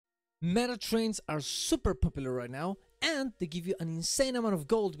Meta trains are super popular right now, and they give you an insane amount of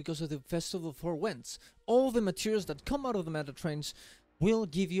gold because of the Festival of Four Winds. All the materials that come out of the meta trains will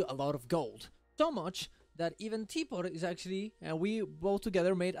give you a lot of gold. So much that even Teapot is actually, we both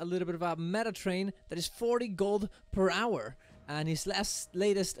together made a little bit of a meta train that is 40 gold per hour. And his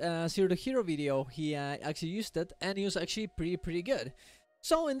latest Zero to Hero video, he actually used it, and he was actually pretty good.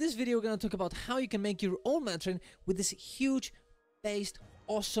 So in this video, we're gonna talk about how you can make your own meta train with this huge, based,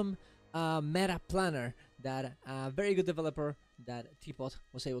 awesome meta planner that a very good developer that Teapot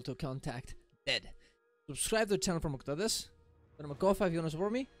was able to contact did. Subscribe to the channel for more of this. Go to Makofa if you want to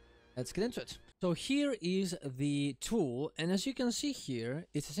support me. Let's get into it. So here is the tool, and as you can see here,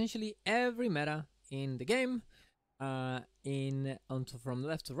 it's essentially every meta in the game, from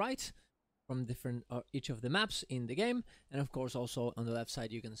left to right, from different each of the maps in the game, and of course also on the left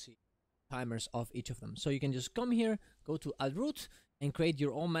side you can see timers of each of them. So you can just come here, go to add route, and create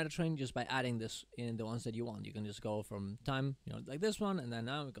your own meta train just by adding this in the ones that you want. You can just go from time, like this one, and then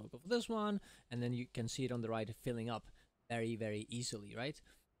now we go for this one, and then you can see it on the right filling up very easily, right?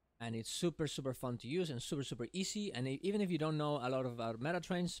 And it's super fun to use and super easy. And even if you don't know a lot about meta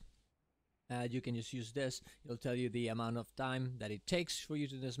trains, you can just use this. It'll tell you the amount of time that it takes for you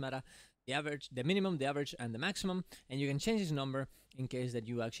to do this meta, the average, the minimum, the average, and the maximum, and you can change this number in case that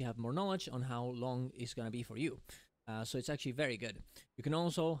you actually have more knowledge on how long it's gonna be for you. So it's actually very good. You can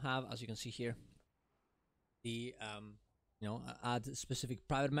also have, as you can see here, the add specific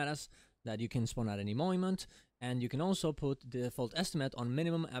private metas that you can spawn at any moment, and you can also put the default estimate on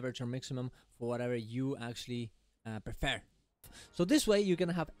minimum, average, or maximum for whatever you actually prefer. So this way you can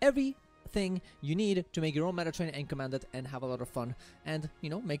have everything you need to make your own meta train and command it and have a lot of fun and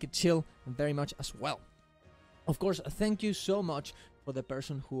make it chill very much as well. Of course, thank you so much for the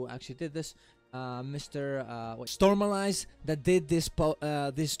person who actually did this, Mr. Stormalize, that did this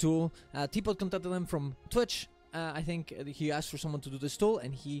this tool. Teapot contacted them from Twitch. I think he asked for someone to do this tool,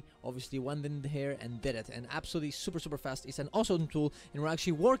 and he obviously went in here and did it, and absolutely super fast. It's an awesome tool, and we're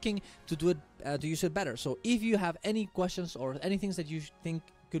actually working to do it to use it better. So if you have any questions or any things that you think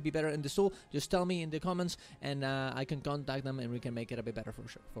could be better in this tool, just tell me in the comments, and I can contact them and we can make it a bit better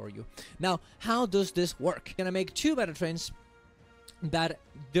for you. Now, how does this work? I'm gonna make two meta trains that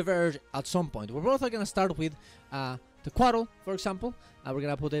diverge at some point. We're both gonna start with the Quaddle, for example. We're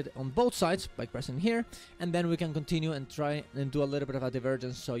gonna put it on both sides by pressing here, and then we can continue and try and do a little bit of a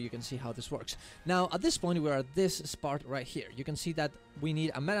divergence so you can see how this works. Now, at this point, we're at this part right here. You can see that we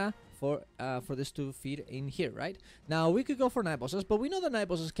need a meta for this to feed in here, right? Now, we could go for night bosses, but we know that night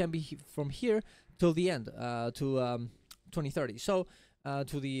bosses can be from here till the end, to 2030. So,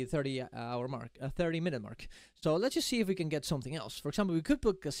 to the 30-hour mark, 30-minute mark. So let's just see if we can get something else. For example, we could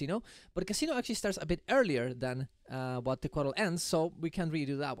put Casino, but Casino actually starts a bit earlier than what the Quaddle ends, so we can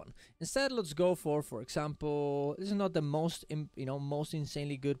redo that one. Instead, let's go for example, this is not the most, most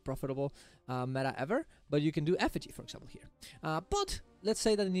insanely good, profitable meta ever, but you can do effigy, for example, here. But let's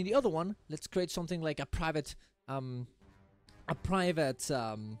say that in the other one, let's create something like a private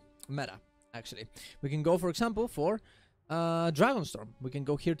meta. Actually, we can go, for example, for Dragonstorm. We can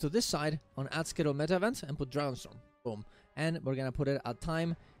go here to this side on add schedule meta event and put Dragonstorm. Boom. And we're gonna put it at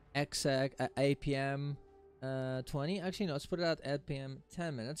time exec at 8 p.m. 20. Actually, no, let's put it at 8 p.m.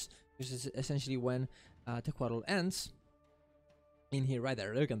 10 minutes, which is essentially when the Quaddle ends. In here, right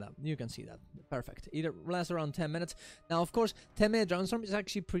there, look at that. You can see that. Perfect. It lasts around 10 minutes. Now, of course, 10-minute Dragonstorm is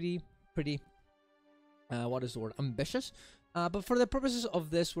actually pretty what is the word? Ambitious. But for the purposes of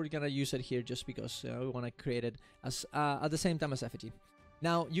this, we're gonna use it here just because we want to create it as at the same time as effigy.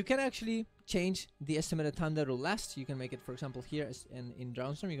 Now, you can actually change the estimated time that it will last. You can make it, for example, here in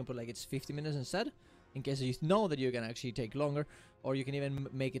Dragonstorm, you can put like it's 50 minutes instead, in case you know that you're gonna actually take longer, or you can even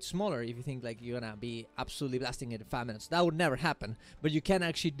make it smaller if you think like you're gonna be absolutely blasting it in 5 minutes. That would never happen, but you can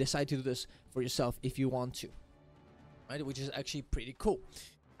actually decide to do this for yourself if you want to, right? Which is actually pretty cool.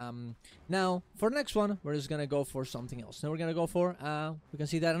 Now, for the next one, we're just gonna go for something else. Now we're gonna go for, we can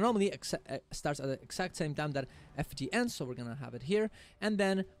see that anomaly starts at the exact same time that FG ends, so we're gonna have it here. And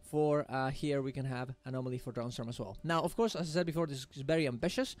then for here, we can have anomaly for Dragonstorm as well. Now, of course, as I said before, this is very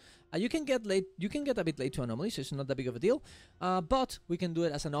ambitious. You can get a bit late to anomaly, so it's not that big of a deal. But we can do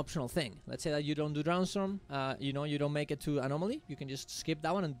it as an optional thing. Let's say that you don't do Dragonstorm, you don't make it to anomaly. You can just skip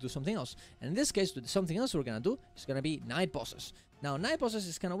that one and do something else. And in this case, something else we're gonna do is gonna be night bosses. Now, night bosses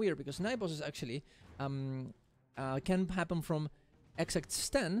is kind of weird because night bosses actually can happen from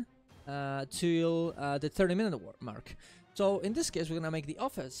XX10 till the 30-minute mark. So in this case, we're gonna make the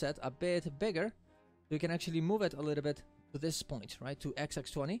offset a bit bigger. We can actually move it a little bit to this point, right, to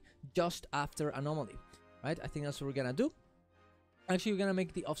XX20, just after anomaly, right? I think that's what we're gonna do. Actually, we're gonna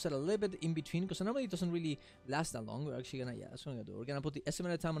make the offset a little bit in between because normally it doesn't really last that long. We're actually gonna, yeah, that's what we're gonna do. We're gonna put the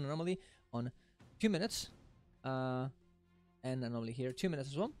estimated time on anomaly on 2 minutes, and anomaly here 2 minutes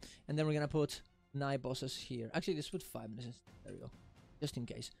as well. And then we're gonna put night bosses here. Actually, let's put 5 minutes. There we go, just in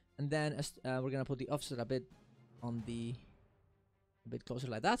case. And then we're gonna put the offset a bit on the closer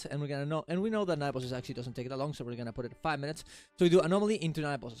like that, and we're gonna know, and we know that night bosses actually doesn't take that long, so we're gonna put it 5 minutes. So we do anomaly into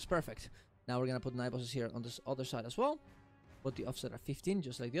night bosses. Perfect. Now we're gonna put night bosses here on this other side as well. Put the offset at 15,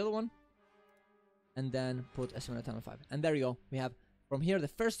 just like the other one, and then put estimated time on 5. And there you go. We have from here the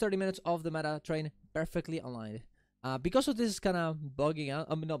first 30 minutes of the meta train perfectly aligned. Because of this kind of bugging out,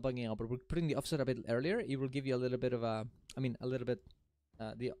 not bugging out, but we're putting the offset a bit earlier. It will give you a little bit of a,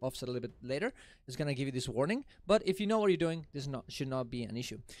 the offset a little bit later. It's gonna give you this warning. But if you know what you're doing, this should not be an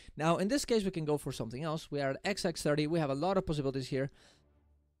issue. Now, in this case, we can go for something else. We are at XX30. We have a lot of possibilities here.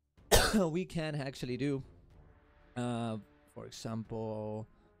 We can actually do, for example,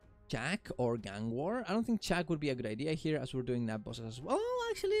 Chak or Gang War. I don't think Chak would be a good idea here, as we're doing night bosses as well.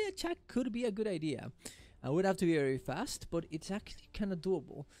 Actually, Chak could be a good idea. I would have to be very fast, but it's actually kind of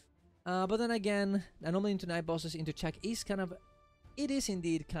doable. But then again, anomaly into night bosses into Chak is kind of, it is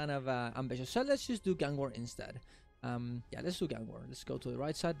indeed kind of ambitious. So let's just do Gang War instead. Yeah, let's do Gang War. Let's go to the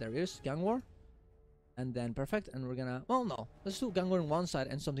right side. There it is, Gang War. And then perfect. And we're gonna, well, no, let's do Gang War on one side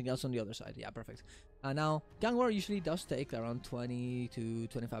and something else on the other side. Yeah, perfect. Now, Gang War usually does take around 20 to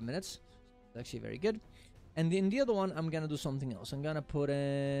 25 minutes. It's actually very good. And in the other one, I'm gonna do something else. I'm gonna put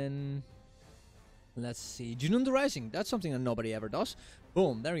in, let's see, Junon the Rising. That's something that nobody ever does.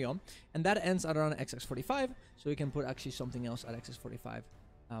 Boom, there we go. And that ends at around XX45. So we can put actually something else at XX45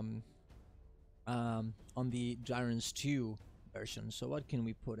 on the Gyron's 2 version. So what can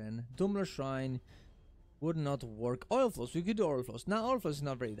we put in? Doomler Shrine would not work. Oil Flows, we could do Oil Flows. Now, Oil Flows is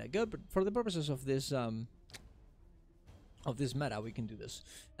not very that good, but for the purposes of this meta, we can do this.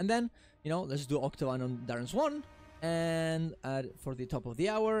 And then, you know, let's do Octavine on Darren's 1. And for the top of the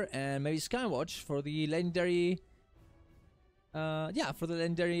hour, and maybe Skywatch for the legendary, yeah, for the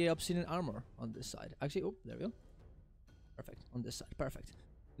legendary Obsidian Armor on this side. Actually, oh, there we go. Perfect, on this side, perfect.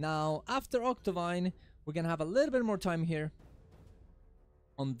 Now, after Octavine, we're gonna have a little bit more time here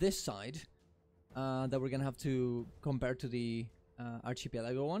on this side that we're gonna have to compare to the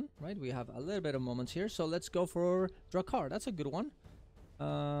Archipelago one, right? We have a little bit of moments here, so let's go for Drakkar. That's a good one.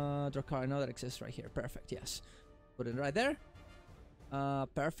 Drakkar, I know that exists right here. Perfect, yes. Put it right there.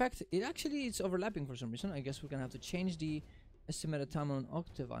 Perfect. It actually is overlapping for some reason. I guess we're gonna have to change the estimated time on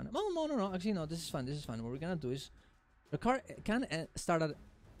Octavine. Oh, no. Actually, no. This is fine. This is fine. What we're gonna do is the car can start at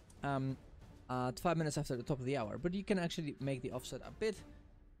 5 minutes after the top of the hour, but you can actually make the offset a bit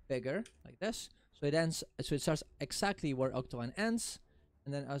bigger, like this. So it ends. So it starts exactly where Octavine ends,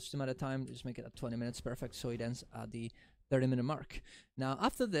 and then estimated time, just make it at 20 minutes. Perfect. So it ends at the 30-minute mark. Now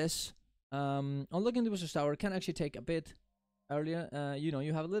after this. Unlocking the Booster's Tower can actually take a bit earlier. You know,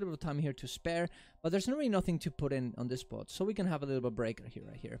 you have a little bit of time here to spare, but there's really nothing to put in on this spot, so we can have a little bit of break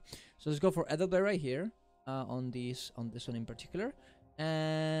right here. So let's go for Edelblade right here, on this one in particular.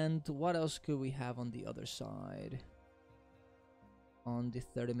 And what else could we have on the other side? On the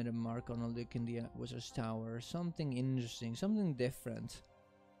 30-minute mark, on unlocking the Wizard's Tower, something interesting, something different.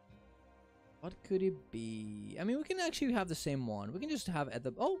 What could it be? I mean, we can actually have the same one. We can just have at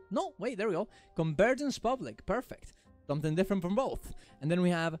the... Oh, no, wait, there we go. Convergence Public. Perfect. Something different from both. And then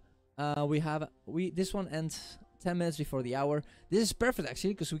we have... this one ends 10 minutes before the hour. This is perfect,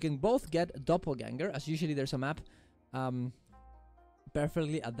 actually, because we can both get Doppelganger, as usually there's a map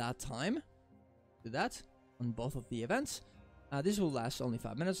perfectly at that time. Do that on both of the events. This will last only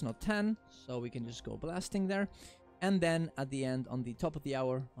 5 minutes, not 10. So we can just go blasting there. And then at the end, on the top of the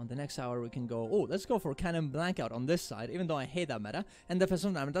hour, on the next hour, we can go, oh, let's go for Cannon Blankout on this side, even though I hate that meta, and Defense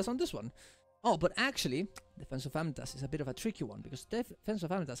of Amitas on this one. Oh, but actually, Defense of Amitas is a bit of a tricky one, because Defense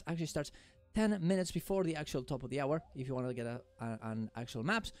of Amitas actually starts 10 minutes before the actual top of the hour, if you want to get an actual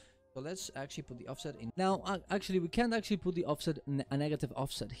maps. So let's actually put the offset in. Now, actually, we can't actually put the offset, a negative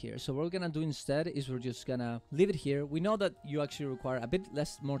offset here. So what we're going to do instead is we're just going to leave it here. We know that you actually require a bit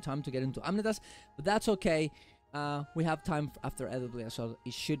more time to get into Amitas, but that's okay. We have time after Edelblade, so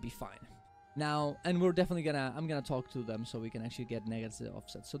it should be fine. Now, and we're definitely I'm gonna talk to them so we can actually get negative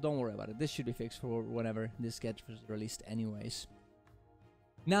offsets. So don't worry about it. This should be fixed for whenever this gets released anyways.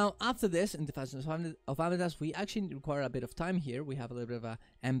 Now, after this, in Defense of Amitas, we actually require a bit of time here. We have a little bit of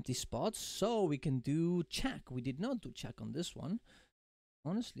empty spots, so we can do Chak. We did not do Chak on this one.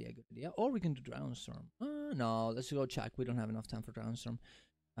 Honestly, a good idea. Or we can do Drownstorm. No, let's go Chak. We don't have enough time for Drownstorm.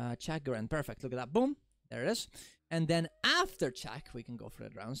 Chak Garen, perfect. Look at that. Boom. There it is. And then after Chak, we can go for the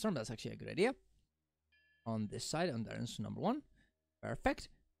Drownstorm. That's actually a good idea. On this side, on Darren's number 1. Perfect.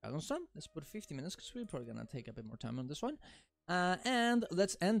 Dragonstorm. Let's put 50 minutes because we're probably gonna take a bit more time on this one. And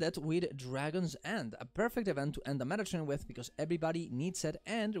let's end it with Dragon's End, a perfect event to end the meta train with because everybody needs it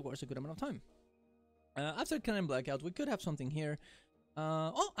and requires a good amount of time. After Cannon Blackout, we could have something here.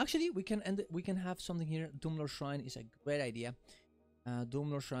 Oh, actually, we can end it. We can have something here. Doomlord Shrine is a great idea.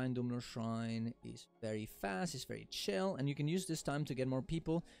 Doomlord Shrine is very fast. It's very chill, and you can use this time to get more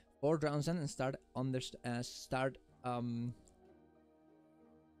people for Dragon's End and start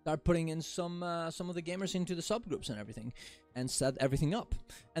putting in some of the gamers into the subgroups and everything, and set everything up.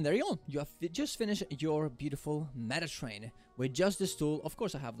 And there you go. You have just finished your beautiful meta train with just this tool. Of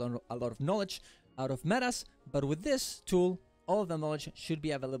course, I have done a lot of knowledge out of metas, but with this tool, all of the knowledge should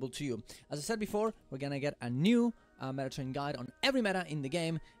be available to you. As I said before, we're gonna get a new meta train guide on every meta in the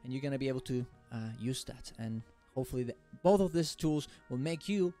game, and you're gonna be able to use that. And hopefully, both of these tools will make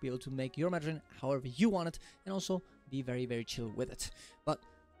you be able to make your meta train however you want it, and also be very, very chill with it. But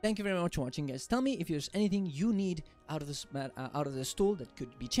thank you very much for watching, guys. Tell me if there's anything you need out of this tool that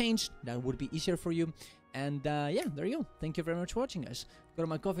could be changed, that would be easier for you. And yeah, there you go. Thank you very much for watching, guys. Go to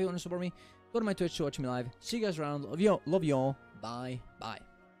my coffee if you want to support me. Go to my Twitch to watch me live. See you guys around. Love you all. Bye. Bye.